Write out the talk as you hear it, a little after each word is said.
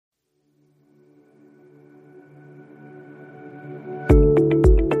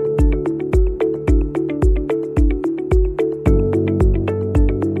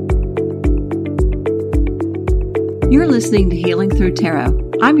You're listening to Healing Through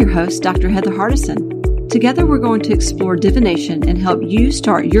Tarot. I'm your host, Dr. Heather Hardison. Together, we're going to explore divination and help you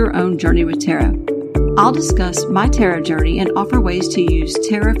start your own journey with tarot. I'll discuss my tarot journey and offer ways to use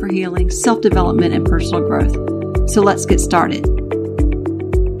tarot for healing, self-development, and personal growth. So let's get started.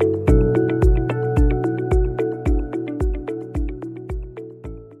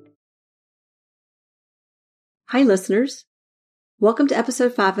 Hi, listeners. Welcome to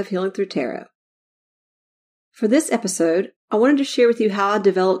episode 5 of Healing Through Tarot. For this episode, I wanted to share with you how I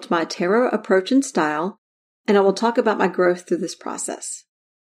developed my tarot approach and style, and I will talk about my growth through this process.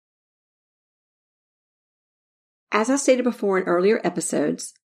 As I stated before in earlier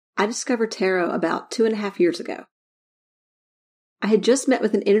episodes, I discovered tarot about 2.5 years ago. I had just met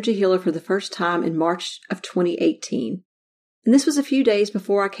with an energy healer for the first time in March of 2018, and this was a few days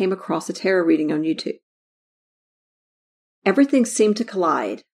before I came across a tarot reading on YouTube. Everything seemed to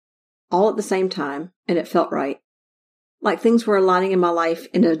collide, all at the same time, and it felt right, like things were aligning in my life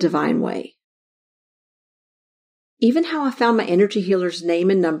in a divine way. Even how I found my energy healer's name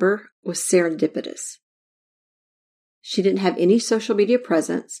and number was serendipitous. She didn't have any social media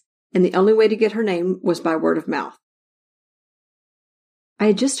presence, and the only way to get her name was by word of mouth. I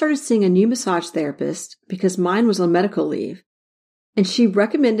had just started seeing a new massage therapist because mine was on medical leave, and she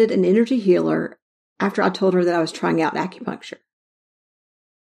recommended an energy healer after I told her that I was trying out acupuncture.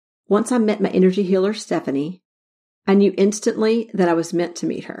 Once I met my energy healer, Stephanie, I knew instantly that I was meant to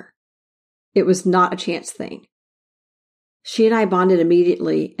meet her. It was not a chance thing. She and I bonded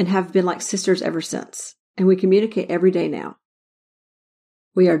immediately and have been like sisters ever since, and we communicate every day now.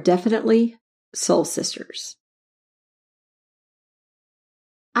 We are definitely soul sisters.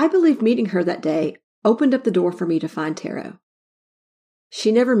 I believe meeting her that day opened up the door for me to find tarot.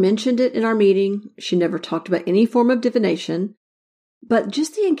 She never mentioned it in our meeting. She never talked about any form of divination. But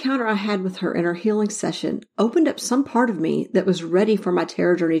just the encounter I had with her in our healing session opened up some part of me that was ready for my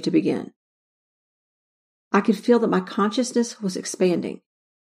tarot journey to begin. I could feel that my consciousness was expanding.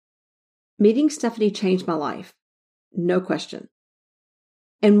 Meeting Stephanie changed my life, no question.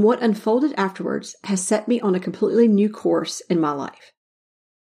 And what unfolded afterwards has set me on a completely new course in my life.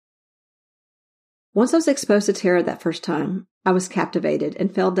 Once I was exposed to tarot that first time, I was captivated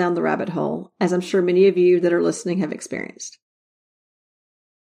and fell down the rabbit hole, as I'm sure many of you that are listening have experienced.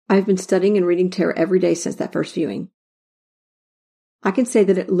 I've been studying and reading tarot every day since that first viewing. I can say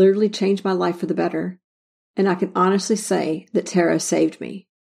that it literally changed my life for the better, and I can honestly say that tarot saved me.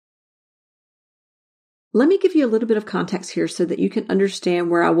 Let me give you a little bit of context here so that you can understand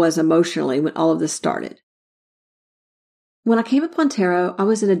where I was emotionally when all of this started. When I came upon tarot, I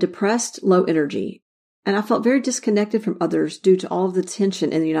was in a depressed, low energy, and I felt very disconnected from others due to all of the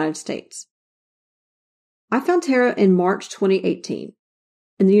tension in the United States. I found tarot in March 2018.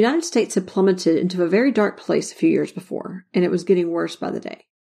 And the United States had plummeted into a very dark place a few years before, and it was getting worse by the day.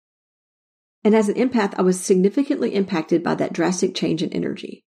 And as an empath, I was significantly impacted by that drastic change in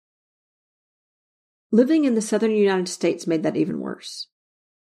energy. Living in the southern United States made that even worse.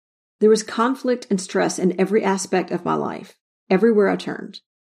 There was conflict and stress in every aspect of my life, everywhere I turned.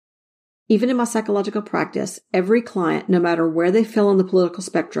 Even in my psychological practice, every client, no matter where they fell on the political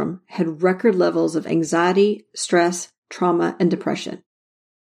spectrum, had record levels of anxiety, stress, trauma, and depression.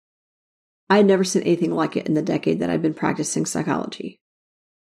 I had never seen anything like it in the decade that I'd been practicing psychology.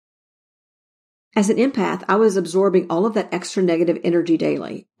 As an empath, I was absorbing all of that extra negative energy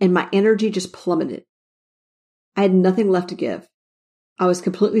daily, and my energy just plummeted. I had nothing left to give. I was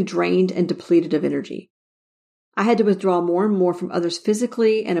completely drained and depleted of energy. I had to withdraw more and more from others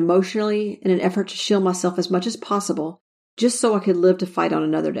physically and emotionally in an effort to shield myself as much as possible, just so I could live to fight on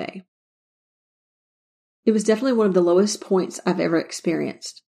another day. It was definitely one of the lowest points I've ever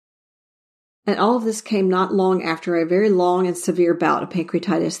experienced. And all of this came not long after a very long and severe bout of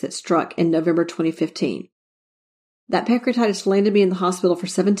pancreatitis that struck in November 2015. That pancreatitis landed me in the hospital for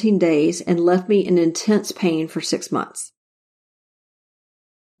 17 days and left me in intense pain for 6 months.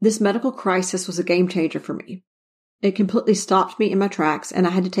 This medical crisis was a game changer for me. It completely stopped me in my tracks, and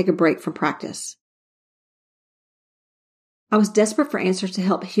I had to take a break from practice. I was desperate for answers to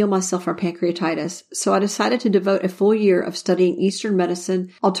help heal myself from pancreatitis, so I decided to devote a full year of studying Eastern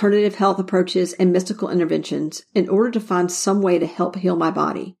medicine, alternative health approaches, and mystical interventions in order to find some way to help heal my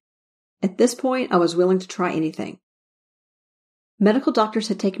body. At this point, I was willing to try anything. Medical doctors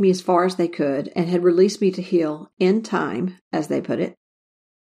had taken me as far as they could and had released me to heal in time, as they put it.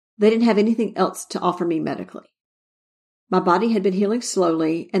 They didn't have anything else to offer me medically. My body had been healing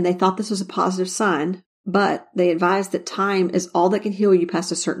slowly, and they thought this was a positive sign, but they advised that time is all that can heal you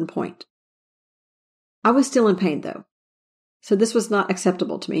past a certain point. I was still in pain, though, so this was not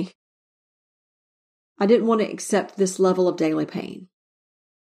acceptable to me. I didn't want to accept this level of daily pain.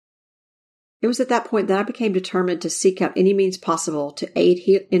 It was at that point that I became determined to seek out any means possible to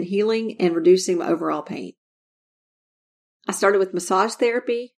aid in healing and reducing my overall pain. I started with massage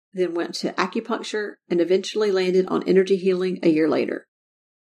therapy, then went to acupuncture, and eventually landed on energy healing a year later.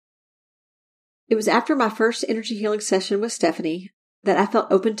 It was after my first energy healing session with Stephanie that I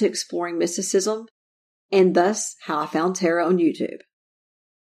felt open to exploring mysticism, and thus how I found tarot on YouTube.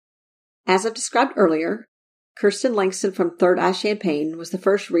 As I've described earlier, Kirsten Langston from Third Eye Champagne was the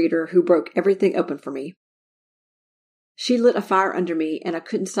first reader who broke everything open for me. She lit a fire under me, and I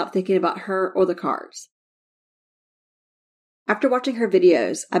couldn't stop thinking about her or the cards. After watching her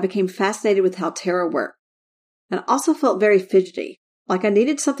videos, I became fascinated with how tarot worked, and I also felt very fidgety, like I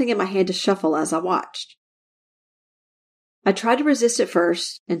needed something in my hand to shuffle as I watched. I tried to resist at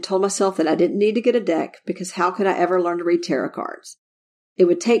first and told myself that I didn't need to get a deck because how could I ever learn to read tarot cards? It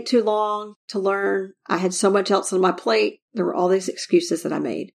would take too long to learn. I had so much else on my plate. There were all these excuses that I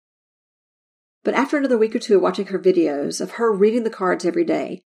made. But after another week or two of watching her videos, of her reading the cards every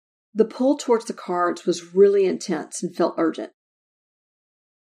day, the pull towards the cards was really intense and felt urgent.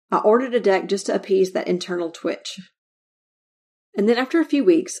 I ordered a deck just to appease that internal twitch. And then after a few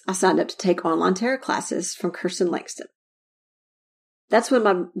weeks, I signed up to take online tarot classes from Kirsten Langston. That's when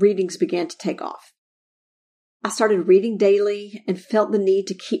my readings began to take off. I started reading daily and felt the need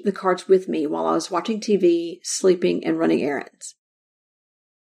to keep the cards with me while I was watching TV, sleeping, and running errands.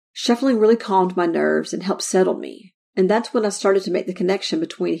 Shuffling really calmed my nerves and helped settle me, and that's when I started to make the connection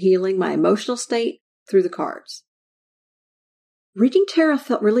between healing my emotional state through the cards. Reading tarot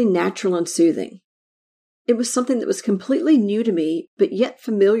felt really natural and soothing. It was something that was completely new to me, but yet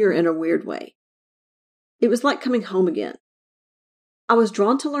familiar in a weird way. It was like coming home again. I was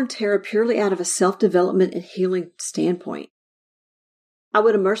drawn to learn tarot purely out of a self-development and healing standpoint. I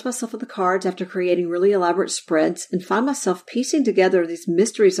would immerse myself in the cards after creating really elaborate spreads and find myself piecing together these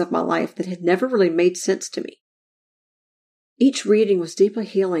mysteries of my life that had never really made sense to me. Each reading was deeply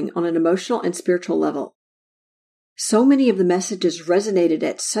healing on an emotional and spiritual level. So many of the messages resonated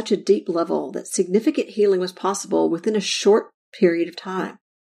at such a deep level that significant healing was possible within a short period of time.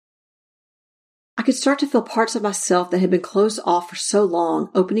 I could start to feel parts of myself that had been closed off for so long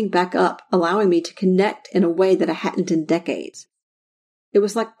opening back up, allowing me to connect in a way that I hadn't in decades. It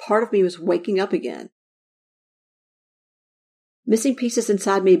was like part of me was waking up again. Missing pieces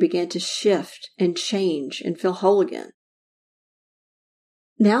inside me began to shift and change and feel whole again.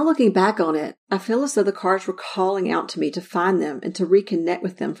 Now looking back on it, I feel as though the cards were calling out to me to find them and to reconnect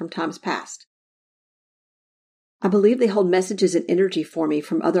with them from times past. I believe they hold messages and energy for me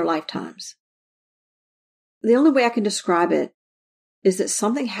from other lifetimes. The only way I can describe it is that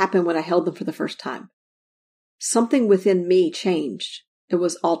something happened when I held them for the first time. Something within me changed. It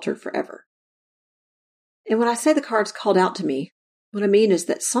was altered forever. And when I say the cards called out to me, what I mean is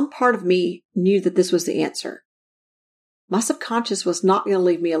that some part of me knew that this was the answer. My subconscious was not going to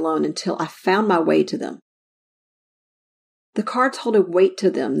leave me alone until I found my way to them. The cards hold a weight to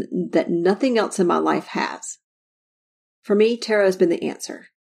them that nothing else in my life has. For me, tarot has been the answer.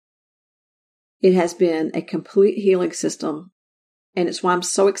 It has been a complete healing system, and it's why I'm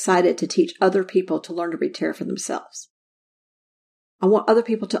so excited to teach other people to learn to read tarot for themselves. I want other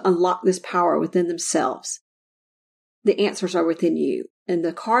people to unlock this power within themselves. The answers are within you, and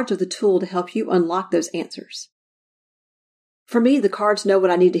the cards are the tool to help you unlock those answers. For me, the cards know what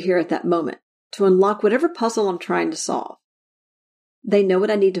I need to hear at that moment to unlock whatever puzzle I'm trying to solve. They know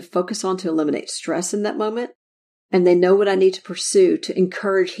what I need to focus on to eliminate stress in that moment, and they know what I need to pursue to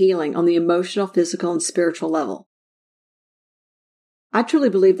encourage healing on the emotional, physical, and spiritual level. I truly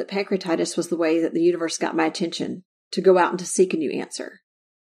believe that pancreatitis was the way that the universe got my attention to go out and to seek a new answer.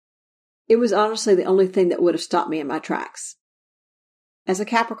 It was honestly the only thing that would have stopped me in my tracks. As a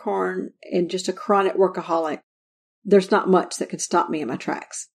Capricorn and just a chronic workaholic, there's not much that could stop me in my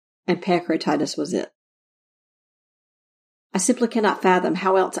tracks, and pancreatitis was it. I simply cannot fathom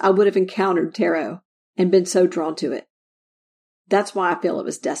how else I would have encountered tarot and been so drawn to it. That's why I feel it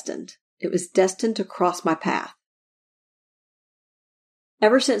was destined. It was destined to cross my path.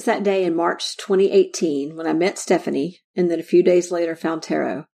 Ever since that day in March 2018, when I met Stephanie, and then a few days later found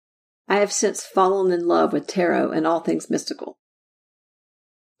tarot, I have since fallen in love with tarot and all things mystical.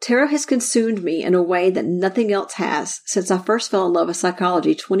 Tarot has consumed me in a way that nothing else has since I first fell in love with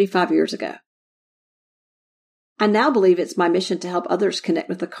psychology 25 years ago. I now believe it's my mission to help others connect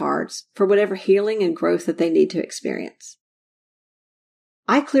with the cards for whatever healing and growth that they need to experience.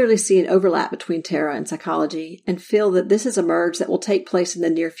 I clearly see an overlap between tarot and psychology and feel that this is a merge that will take place in the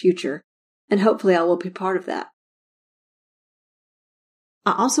near future, and hopefully I will be part of that.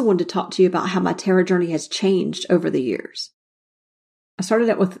 I also wanted to talk to you about how my tarot journey has changed over the years. I started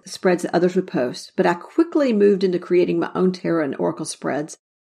out with spreads that others would post, but I quickly moved into creating my own tarot and oracle spreads,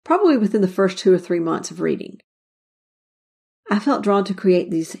 probably within the first 2 or 3 months of reading. I felt drawn to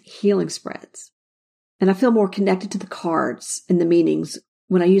create these healing spreads, and I feel more connected to the cards and the meanings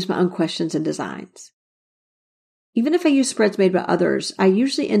when I use my own questions and designs. Even if I use spreads made by others, I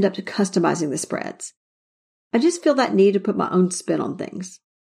usually end up customizing the spreads. I just feel that need to put my own spin on things.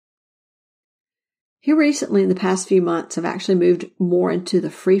 Here recently, in the past few months, I've actually moved more into the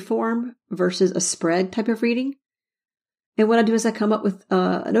free form versus a spread type of reading. And what I do is I come up with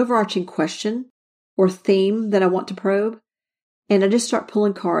an overarching question or theme that I want to probe, and I just start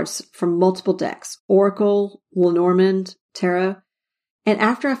pulling cards from multiple decks, Oracle, Lenormand, Tarot, and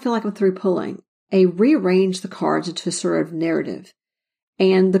after I feel like I'm through pulling, I rearrange the cards into a sort of narrative,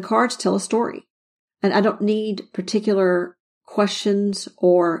 and the cards tell a story. And I don't need particular questions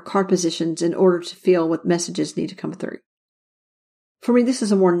or card positions in order to feel what messages need to come through. For me, this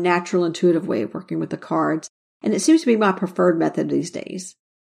is a more natural, intuitive way of working with the cards, and it seems to be my preferred method these days.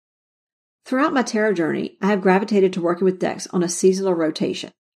 Throughout my tarot journey, I have gravitated to working with decks on a seasonal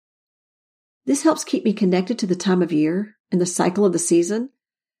rotation. This helps keep me connected to the time of year and the cycle of the season,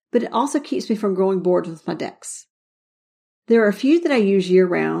 but it also keeps me from growing bored with my decks. There are a few that I use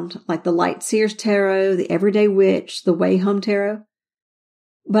year-round, like the Light Seers Tarot, the Everyday Witch, the Way Home Tarot.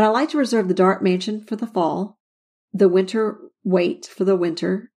 But I like to reserve the Dark Mansion for the fall, the Winter Wait for the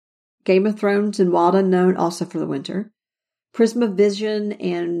winter, Game of Thrones and Wild Unknown also for the winter, Prism of Vision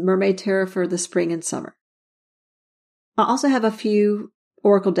and Mermaid Tarot for the spring and summer. I also have a few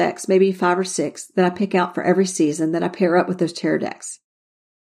Oracle decks, maybe 5 or 6, that I pick out for every season that I pair up with those tarot decks.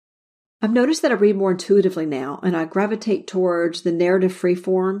 I've noticed that I read more intuitively now, and I gravitate towards the narrative free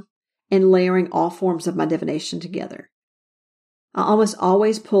form and layering all forms of my divination together. I almost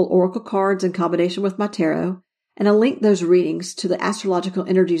always pull oracle cards in combination with my tarot, and I link those readings to the astrological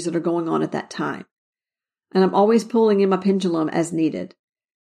energies that are going on at that time. And I'm always pulling in my pendulum as needed.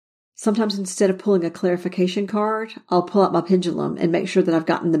 Sometimes instead of pulling a clarification card, I'll pull out my pendulum and make sure that I've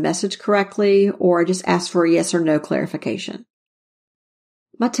gotten the message correctly, or I just ask for a yes or no clarification.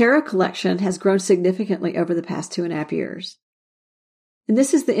 My tarot collection has grown significantly over the past 2.5 years. And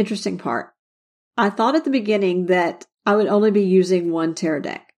this is the interesting part. I thought at the beginning that I would only be using one tarot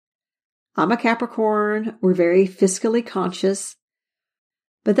deck. I'm a Capricorn, we're very fiscally conscious,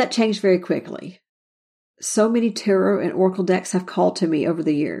 but that changed very quickly. So many tarot and oracle decks have called to me over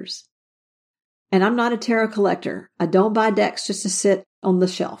the years. And I'm not a tarot collector. I don't buy decks just to sit on the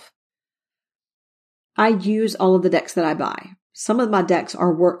shelf. I use all of the decks that I buy. Some of my decks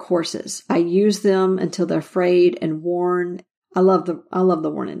are workhorses. I use them until they're frayed and worn. I love the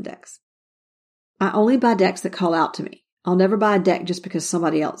worn-in decks. I only buy decks that call out to me. I'll never buy a deck just because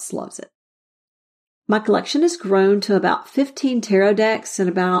somebody else loves it. My collection has grown to about 15 tarot decks and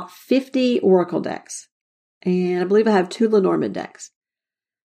about 50 oracle decks. And I believe I have 2 Lenormand decks.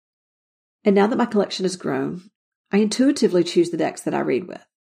 And now that my collection has grown, I intuitively choose the decks that I read with.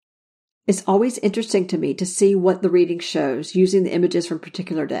 It's always interesting to me to see what the reading shows using the images from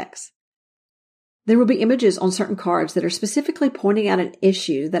particular decks. There will be images on certain cards that are specifically pointing out an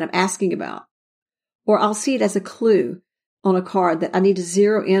issue that I'm asking about, or I'll see it as a clue on a card that I need to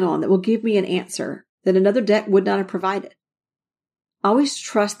zero in on that will give me an answer that another deck would not have provided. I always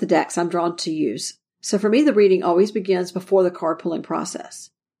trust the decks I'm drawn to use, so for me the reading always begins before the card pulling process.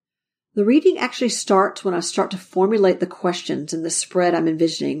 The reading actually starts when I start to formulate the questions in the spread I'm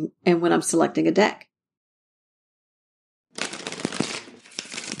envisioning and when I'm selecting a deck.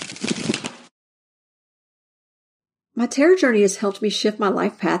 My tarot journey has helped me shift my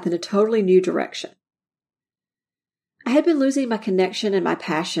life path in a totally new direction. I had been losing my connection and my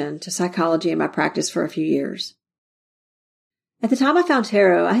passion to psychology in my practice for a few years. At the time I found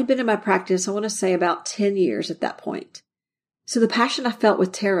tarot, I had been in my practice, I want to say about 10 years at that point. So the passion I felt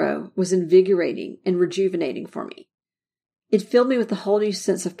with tarot was invigorating and rejuvenating for me. It filled me with a whole new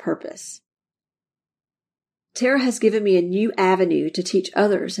sense of purpose. Tarot has given me a new avenue to teach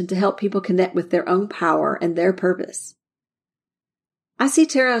others and to help people connect with their own power and their purpose. I see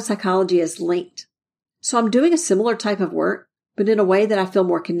tarot and psychology as linked, so I'm doing a similar type of work, but in a way that I feel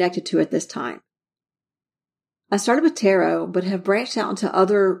more connected to at this time. I started with tarot, but have branched out into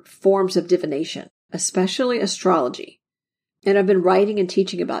other forms of divination, especially astrology. And I've been writing and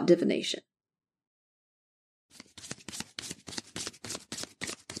teaching about divination.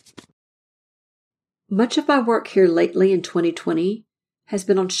 Much of my work here lately in 2020 has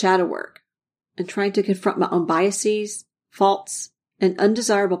been on shadow work and trying to confront my own biases, faults, and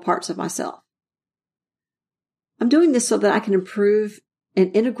undesirable parts of myself. I'm doing this so that I can improve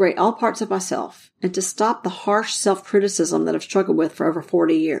and integrate all parts of myself and to stop the harsh self-criticism that I've struggled with for over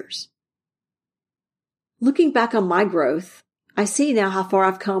 40 years. Looking back on my growth, I see now how far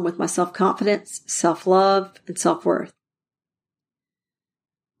I've come with my self-confidence, self-love, and self-worth.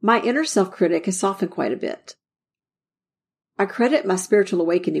 My inner self-critic has softened quite a bit. I credit my spiritual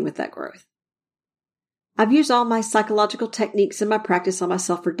awakening with that growth. I've used all my psychological techniques in my practice on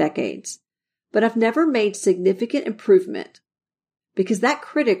myself for decades, but I've never made significant improvement because that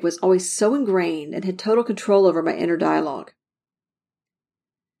critic was always so ingrained and had total control over my inner dialogue.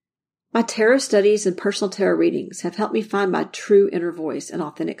 My tarot studies and personal tarot readings have helped me find my true inner voice and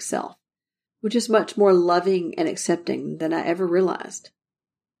authentic self, which is much more loving and accepting than I ever realized.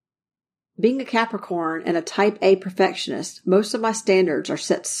 Being a Capricorn and a type A perfectionist, most of my standards are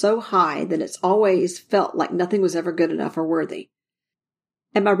set so high that it's always felt like nothing was ever good enough or worthy.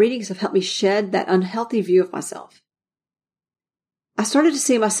 And my readings have helped me shed that unhealthy view of myself. I started to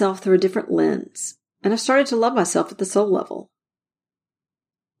see myself through a different lens, and I started to love myself at the soul level.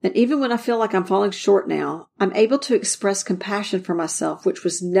 And even when I feel like I'm falling short now, I'm able to express compassion for myself, which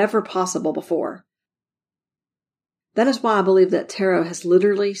was never possible before. That is why I believe that tarot has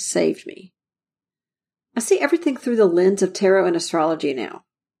literally saved me. I see everything through the lens of tarot and astrology now.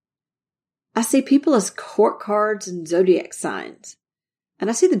 I see people as court cards and zodiac signs, and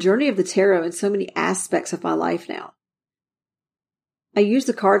I see the journey of the tarot in so many aspects of my life now. I use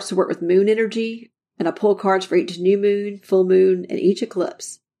the cards to work with moon energy, and I pull cards for each new moon, full moon, and each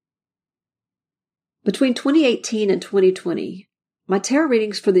eclipse. Between 2018 and 2020, my tarot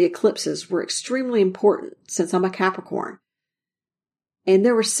readings for the eclipses were extremely important since I'm a Capricorn. And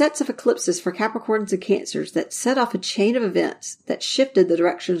there were sets of eclipses for Capricorns and Cancers that set off a chain of events that shifted the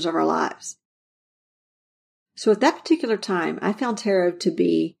directions of our lives. So at that particular time, I found tarot to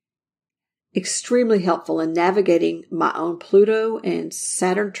be extremely helpful in navigating my own Pluto and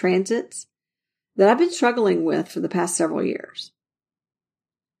Saturn transits that I've been struggling with for the past several years.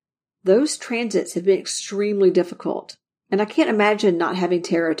 Those transits have been extremely difficult, and I can't imagine not having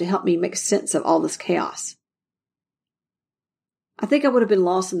tarot to help me make sense of all this chaos. I think I would have been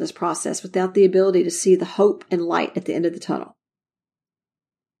lost in this process without the ability to see the hope and light at the end of the tunnel.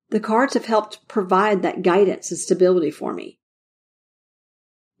 The cards have helped provide that guidance and stability for me.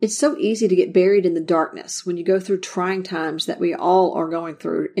 It's so easy to get buried in the darkness when you go through trying times that we all are going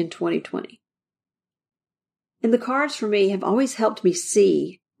through in 2020. And the cards for me have always helped me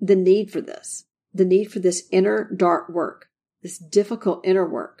see the need for this inner dark work, this difficult inner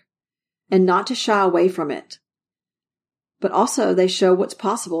work, and not to shy away from it. But also they show what's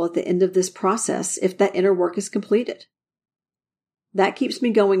possible at the end of this process if that inner work is completed. That keeps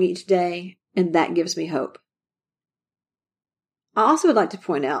me going each day, and that gives me hope. I also would like to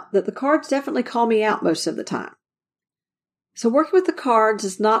point out that the cards definitely call me out most of the time. So working with the cards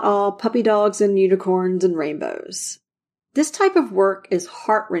is not all puppy dogs and unicorns and rainbows. This type of work is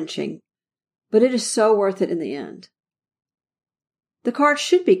heart-wrenching, but it is so worth it in the end. The cards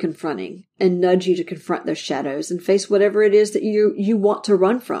should be confronting and nudge you to confront those shadows and face whatever it is that you want to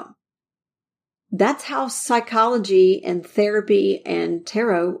run from. That's how psychology and therapy and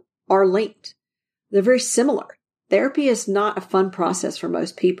tarot are linked. They're very similar. Therapy is not a fun process for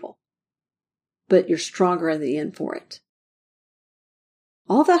most people, but you're stronger in the end for it.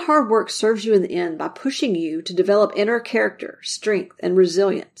 All that hard work serves you in the end by pushing you to develop inner character, strength, and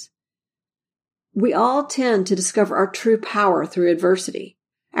resilience. We all tend to discover our true power through adversity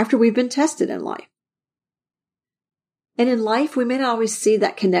after we've been tested in life. And in life, we may not always see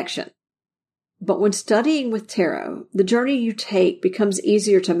that connection. But when studying with tarot, the journey you take becomes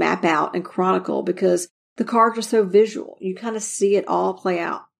easier to map out and chronicle because the cards are so visual. You kind of see it all play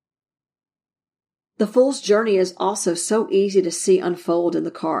out. The Fool's journey is also so easy to see unfold in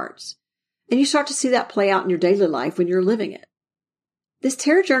the cards, and you start to see that play out in your daily life when you're living it. This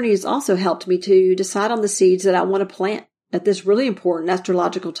tarot journey has also helped me to decide on the seeds that I want to plant at this really important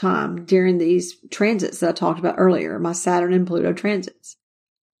astrological time during these transits that I talked about earlier, my Saturn and Pluto transits.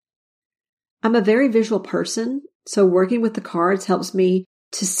 I'm a very visual person, so working with the cards helps me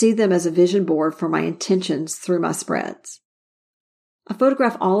to see them as a vision board for my intentions through my spreads. I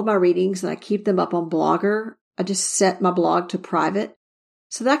photograph all of my readings and I keep them up on Blogger. I just set my blog to private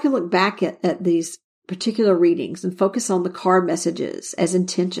so that I can look back at these particular readings and focus on the card messages as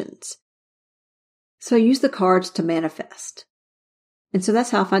intentions. So I use the cards to manifest. And so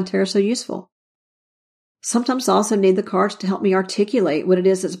that's how I find tarot so useful. Sometimes I also need the cards to help me articulate what it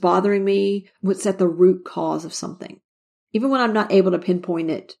is that's bothering me, what's at the root cause of something, even when I'm not able to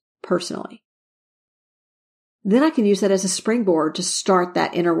pinpoint it personally. Then I can use that as a springboard to start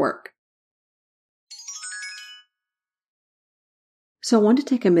that inner work. So I wanted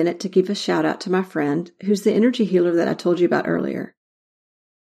to take a minute to give a shout out to my friend, who's the energy healer that I told you about earlier.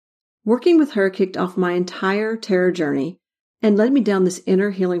 Working with her kicked off my entire tarot journey and led me down this inner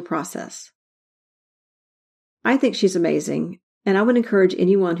healing process. I think she's amazing, and I would encourage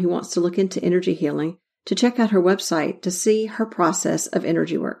anyone who wants to look into energy healing to check out her website to see her process of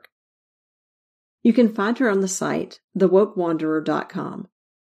energy work. You can find her on the site, thewokewanderer.com.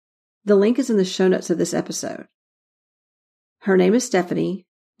 The link is in the show notes of this episode. Her name is Stephanie,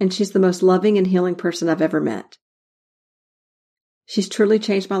 and she's the most loving and healing person I've ever met. She's truly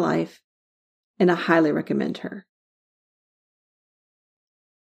changed my life, and I highly recommend her.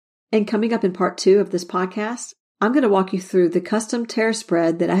 And coming up in part 2 of this podcast, I'm going to walk you through the custom tarot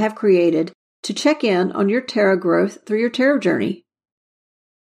spread that I have created to check in on your tarot growth through your tarot journey.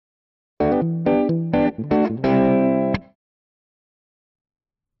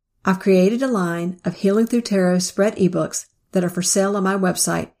 I've created a line of Healing Through Tarot spread ebooks that are for sale on my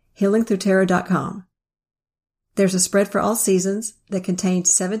website, healingthroughtarot.com. There's a spread for all seasons that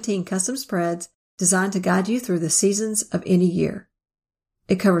contains 17 custom spreads designed to guide you through the seasons of any year.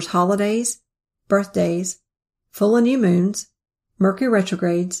 It covers holidays, birthdays, full and new moons, Mercury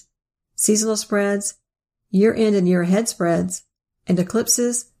retrogrades, seasonal spreads, year-end and year-ahead spreads, and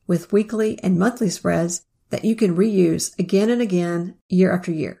eclipses with weekly and monthly spreads that you can reuse again and again, year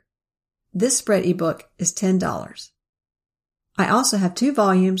after year. This spread ebook is $10. I also have 2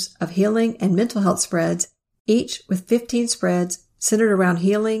 volumes of healing and mental health spreads, each with 15 spreads centered around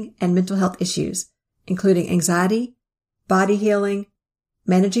healing and mental health issues, including anxiety, body healing,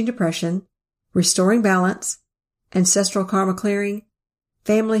 managing depression, restoring balance, ancestral karma clearing,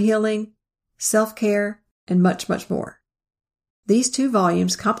 family healing, self-care, and much, much more. These 2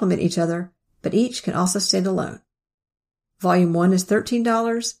 volumes complement each other, but each can also stand alone. Volume 1 is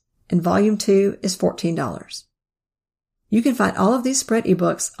 $13, and Volume 2 is $14. You can find all of these spread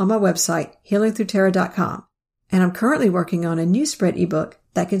ebooks on my website, healingthroughtarot.com, and I'm currently working on a new spread ebook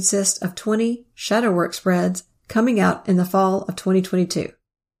that consists of 20 shadow work spreads coming out in the fall of 2022.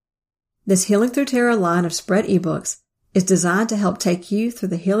 This Healing Through Tarot line of spread ebooks is designed to help take you through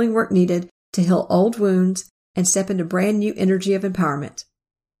the healing work needed to heal old wounds and step into brand new energy of empowerment.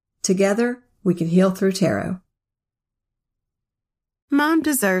 Together, we can heal through tarot. Mom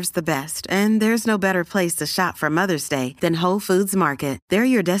deserves the best, and there's no better place to shop for Mother's Day than Whole Foods Market. They're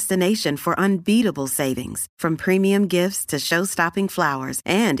your destination for unbeatable savings, from premium gifts to show-stopping flowers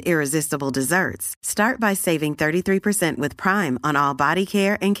and irresistible desserts. Start by saving 33% with Prime on all body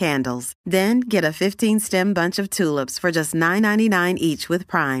care and candles. Then get a 15-stem bunch of tulips for just $9.99 each with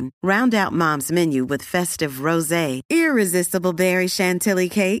Prime. Round out Mom's menu with festive rosé, irresistible berry chantilly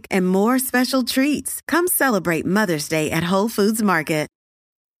cake, and more special treats. Come celebrate Mother's Day at Whole Foods Market.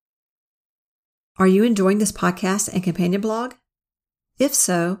 Are you enjoying this podcast and companion blog? If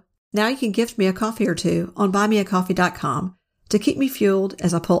so, now you can gift me a coffee or two on buymeacoffee.com to keep me fueled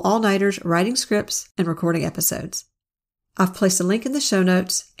as I pull all-nighters writing scripts and recording episodes. I've placed a link in the show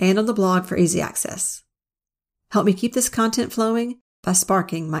notes and on the blog for easy access. Help me keep this content flowing by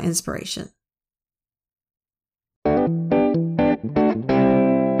sparking my inspiration.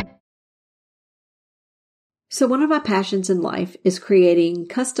 So one of my passions in life is creating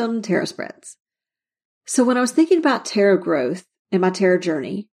custom tarot spreads. So when I was thinking about tarot growth and my tarot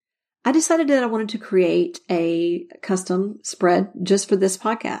journey, I decided that I wanted to create a custom spread just for this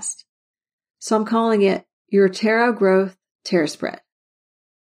podcast. So I'm calling it Your Tarot Growth Tarot Spread.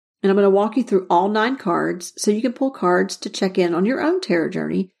 And I'm going to walk you through all 9 cards so you can pull cards to check in on your own tarot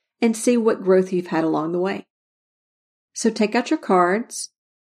journey and see what growth you've had along the way. So take out your cards,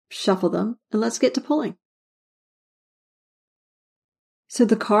 shuffle them, and let's get to pulling. So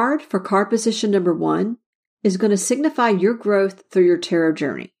the card for card position number 1 is going to signify your growth through your tarot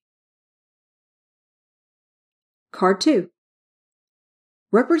journey. Card 2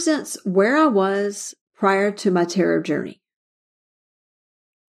 represents where I was prior to my tarot journey.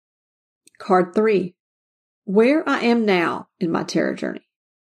 Card 3, where I am now in my tarot journey.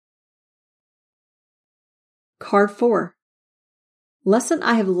 Card 4, lesson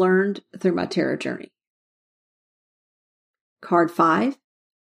I have learned through my tarot journey. Card 5,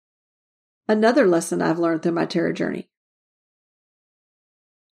 another lesson I've learned through my tarot journey.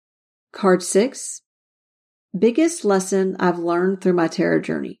 Card 6, biggest lesson I've learned through my tarot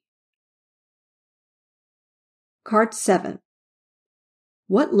journey. Card 7,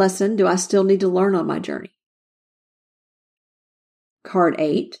 what lesson do I still need to learn on my journey? Card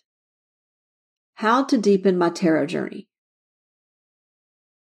 8, how to deepen my tarot journey.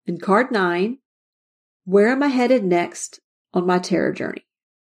 And card 9, where am I headed next on my tarot journey?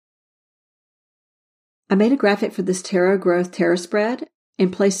 I made a graphic for this Tarot Growth Tarot spread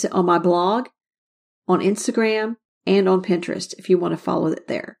and placed it on my blog, on Instagram, and on Pinterest if you want to follow it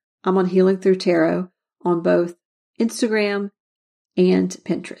there. I'm on Healing Through Tarot on both Instagram and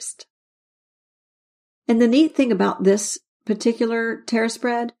Pinterest. And the neat thing about this particular tarot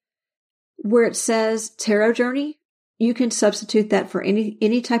spread, where it says tarot journey, you can substitute that for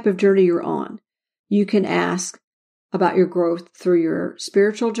any type of journey you're on. You can ask about your growth through your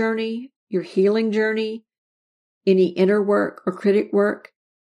spiritual journey, your healing journey, any inner work or critic work.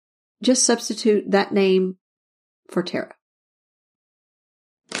 Just substitute that name for tarot.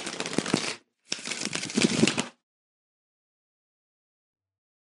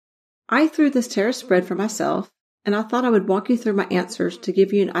 I threw this tarot spread for myself, and I thought I would walk you through my answers to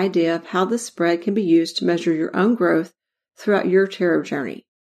give you an idea of how this spread can be used to measure your own growth throughout your tarot journey.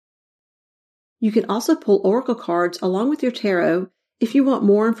 You can also pull oracle cards along with your tarot if you want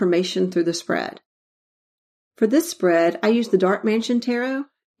more information through the spread. For this spread, I use the Dark Mansion Tarot,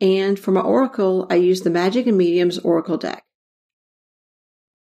 and for my oracle, I use the Magic and Mediums Oracle deck.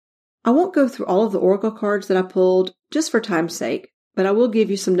 I won't go through all of the oracle cards that I pulled just for time's sake, but I will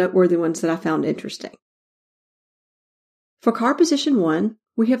give you some noteworthy ones that I found interesting. For card position 1,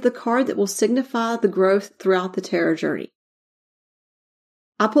 we have the card that will signify the growth throughout the tarot journey.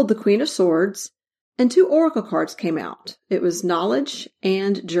 I pulled the Queen of Swords, and 2 oracle cards came out. It was Knowledge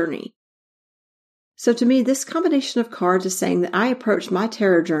and Journey. So to me, this combination of cards is saying that I approach my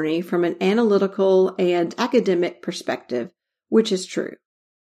tarot journey from an analytical and academic perspective, which is true.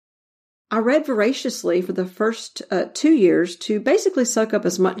 I read voraciously for the first 2 years to basically soak up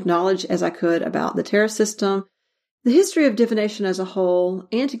as much knowledge as I could about the tarot system, the history of divination as a whole,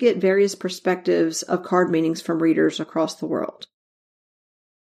 and to get various perspectives of card meanings from readers across the world.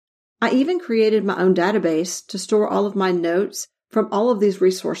 I even created my own database to store all of my notes from all of these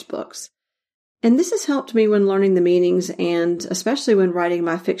resource books. And this has helped me when learning the meanings and especially when writing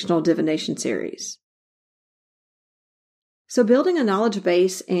my fictional divination series. So building a knowledge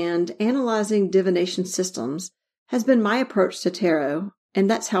base and analyzing divination systems has been my approach to tarot, and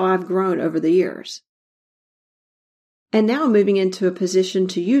that's how I've grown over the years. And now I'm moving into a position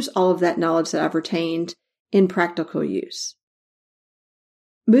to use all of that knowledge that I've retained in practical use.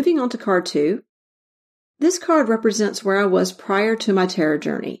 Moving on to card 2. This card represents where I was prior to my tarot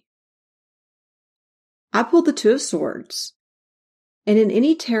journey. I pulled the 2 of Swords. And in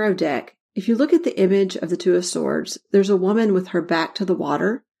any tarot deck, if you look at the image of the 2 of Swords, there's a woman with her back to the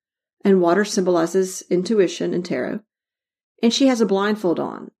water, and water symbolizes intuition in tarot. And she has a blindfold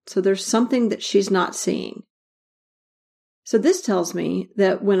on, so there's something that she's not seeing. So this tells me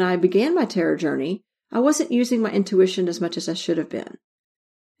that when I began my tarot journey, I wasn't using my intuition as much as I should have been.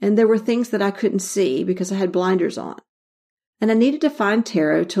 And there were things that I couldn't see because I had blinders on. And I needed to find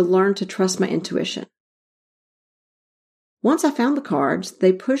tarot to learn to trust my intuition. Once I found the cards,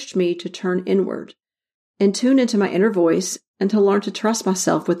 they pushed me to turn inward and tune into my inner voice and to learn to trust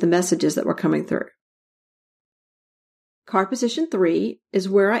myself with the messages that were coming through. Card position 3 is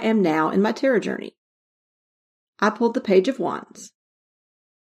where I am now in my tarot journey. I pulled the Page of Wands.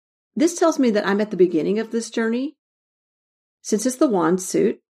 This tells me that I'm at the beginning of this journey. Since it's the Wands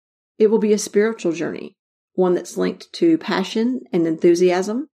suit, it will be a spiritual journey, one that's linked to passion and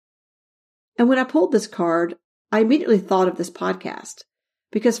enthusiasm. And when I pulled this card, I immediately thought of this podcast,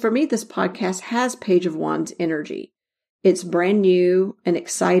 because for me, this podcast has Page of Wands energy. It's brand new and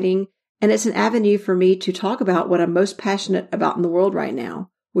exciting, and it's an avenue for me to talk about what I'm most passionate about in the world right now,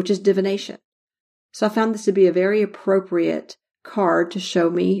 which is divination. So I found this to be a very appropriate card to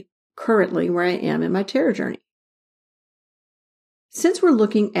show me currently where I am in my tarot journey. Since we're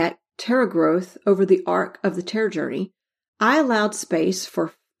looking at tarot growth over the arc of the tarot journey, I allowed space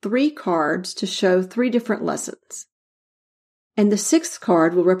for 3 cards to show 3 different lessons. And the 6th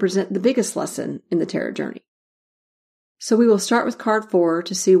card will represent the biggest lesson in the tarot journey. So we will start with card 4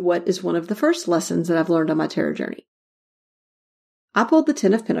 to see what is one of the first lessons that I've learned on my tarot journey. I pulled the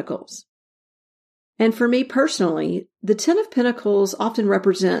 10 of Pentacles. And for me personally, the 10 of Pentacles often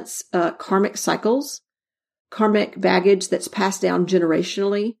represents karmic cycles, karmic baggage that's passed down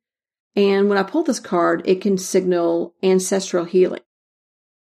generationally. And when I pull this card, it can signal ancestral healing.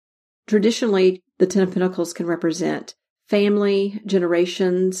 Traditionally, the 10 of Pentacles can represent family,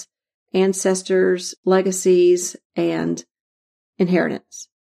 generations, ancestors, legacies, and inheritance.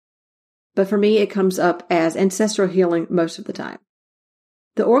 But for me, it comes up as ancestral healing most of the time.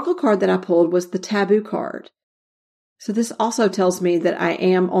 The oracle card that I pulled was the Taboo card. So this also tells me that I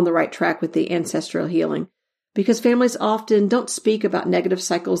am on the right track with the ancestral healing, because families often don't speak about negative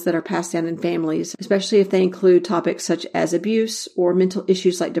cycles that are passed down in families, especially if they include topics such as abuse or mental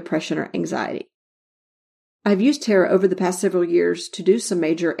issues like depression or anxiety. I've used tarot over the past several years to do some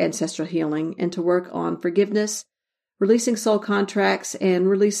major ancestral healing and to work on forgiveness, releasing soul contracts, and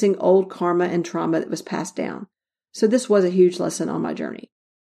releasing old karma and trauma that was passed down. So this was a huge lesson on my journey.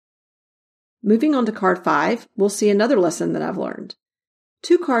 Moving on to card 5, we'll see another lesson that I've learned.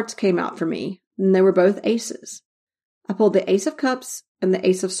 2 cards came out for me, and they were both aces. I pulled the Ace of Cups and the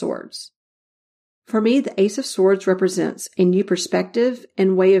Ace of Swords. For me, the Ace of Swords represents a new perspective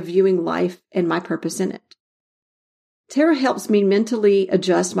and way of viewing life and my purpose in it. Tarot helps me mentally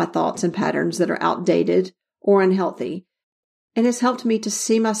adjust my thoughts and patterns that are outdated or unhealthy, and has helped me to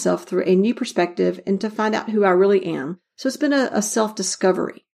see myself through a new perspective and to find out who I really am. So it's been a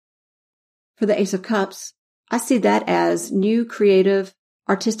self-discovery. For the Ace of Cups, I see that as new creative,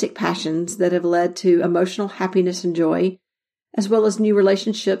 artistic passions that have led to emotional happiness and joy, as well as new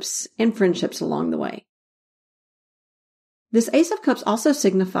relationships and friendships along the way. This Ace of Cups also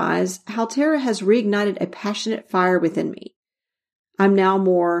signifies how tarot has reignited a passionate fire within me. I'm now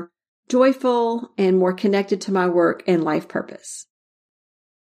more joyful and more connected to my work and life purpose.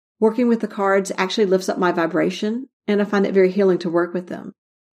 Working with the cards actually lifts up my vibration, and I find it very healing to work with them.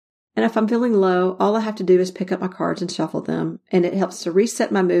 And if I'm feeling low, all I have to do is pick up my cards and shuffle them, and it helps to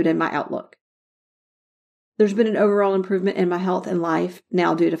reset my mood and my outlook. There's been an overall improvement in my health and life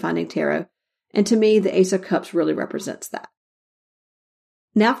now due to finding tarot, and to me, the Ace of Cups really represents that.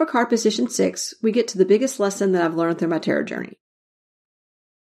 Now for card position 6, we get to the biggest lesson that I've learned through my tarot journey.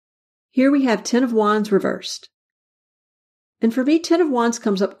 Here we have 10 of Wands reversed. And for me, 10 of Wands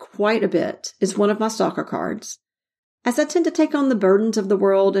comes up quite a bit as one of my stalker cards, as I tend to take on the burdens of the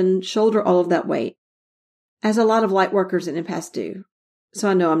world and shoulder all of that weight, as a lot of light workers and empaths do, so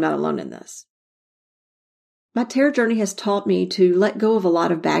I know I'm not alone in this. My tarot journey has taught me to let go of a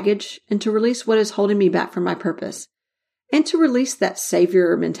lot of baggage and to release what is holding me back from my purpose, and to release that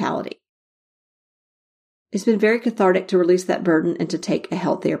savior mentality. It's been very cathartic to release that burden and to take a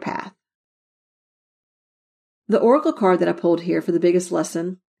healthier path. The Oracle card that I pulled here for the biggest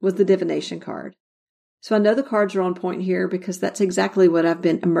lesson was the Divination card. So I know the cards are on point here because that's exactly what I've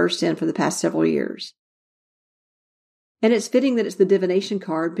been immersed in for the past several years. And it's fitting that it's the Divination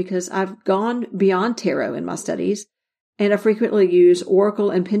card because I've gone beyond tarot in my studies, and I frequently use Oracle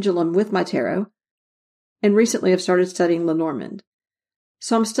and Pendulum with my tarot, and recently I've started studying Lenormand.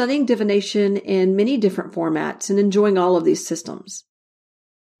 So I'm studying divination in many different formats and enjoying all of these systems.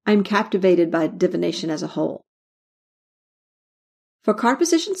 I'm captivated by divination as a whole. For card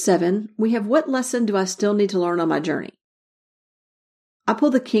position 7, we have what lesson do I still need to learn on my journey? I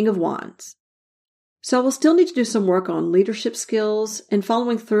pulled the King of Wands. So I will still need to do some work on leadership skills and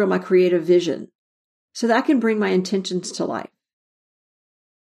following through on my creative vision so that I can bring my intentions to life.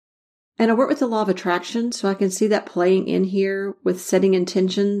 And I work with the law of attraction so I can see that playing in here with setting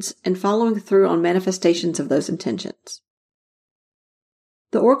intentions and following through on manifestations of those intentions.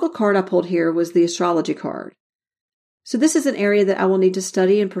 The Oracle card I pulled here was the Astrology card. So this is an area that I will need to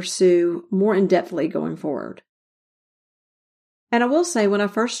study and pursue more in-depthly going forward. And I will say, when I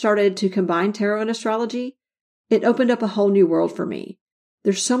first started to combine tarot and astrology, it opened up a whole new world for me.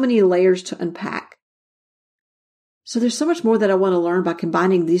 There's so many layers to unpack. So there's so much more that I want to learn by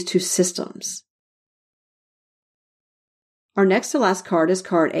combining these two systems. Our next to last card is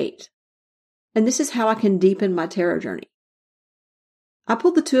card 8. And this is how I can deepen my tarot journey. I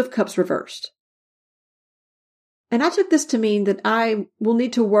pulled the Two of Cups reversed. And I took this to mean that I will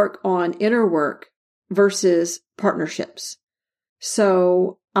need to work on inner work versus partnerships.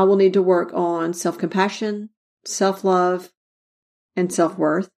 So I will need to work on self-compassion, self-love, and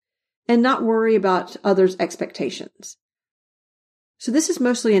self-worth, and not worry about others' expectations. So this is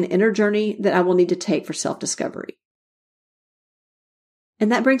mostly an inner journey that I will need to take for self-discovery.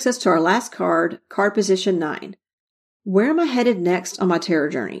 And that brings us to our last card, card position 9. Where am I headed next on my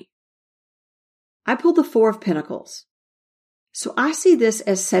tarot journey? I pulled the Four of Pentacles. So I see this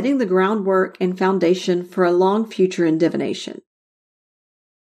as setting the groundwork and foundation for a long future in divination.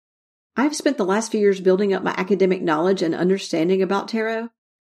 I've spent the last few years building up my academic knowledge and understanding about tarot,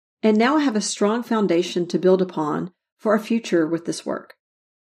 and now I have a strong foundation to build upon for a future with this work.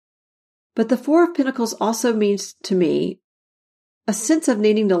 But the Four of Pentacles also means to me a sense of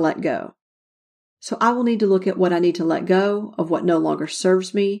needing to let go. So I will need to look at what I need to let go of, what no longer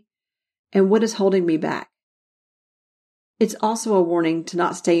serves me, and what is holding me back. It's also a warning to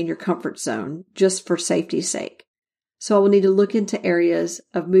not stay in your comfort zone just for safety's sake. So I will need to look into areas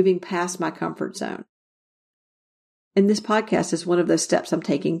of moving past my comfort zone. And this podcast is one of those steps I'm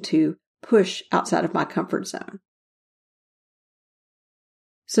taking to push outside of my comfort zone.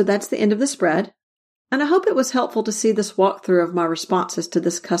 So that's the end of the spread. And I hope it was helpful to see this walkthrough of my responses to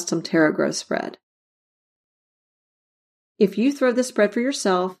this custom tarot growth spread. If you throw this spread for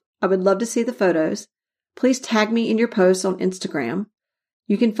yourself, I would love to see the photos. Please tag me in your posts on Instagram.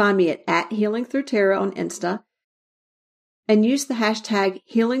 You can find me at Healing Through Tarot on Insta, and use the hashtag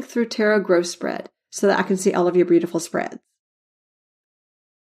Healing Through Tarot Growth Spread so that I can see all of your beautiful spreads.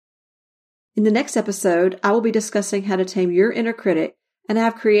 In the next episode, I will be discussing how to tame your inner critic, and I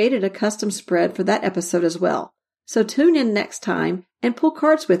have created a custom spread for that episode as well. So tune in next time and pull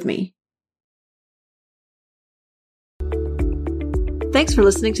cards with me. Thanks for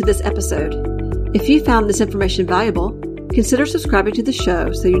listening to this episode. If you found this information valuable, consider subscribing to the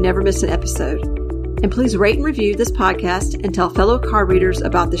show so you never miss an episode. And please rate and review this podcast and tell fellow card readers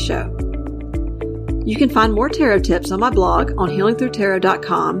about the show. You can find more tarot tips on my blog on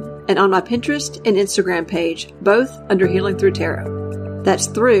healingthroughtarot.com and on my Pinterest and Instagram page, both under Healing Through Tarot. That's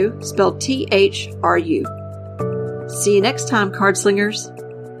through, spelled Thru. See you next time, card slingers.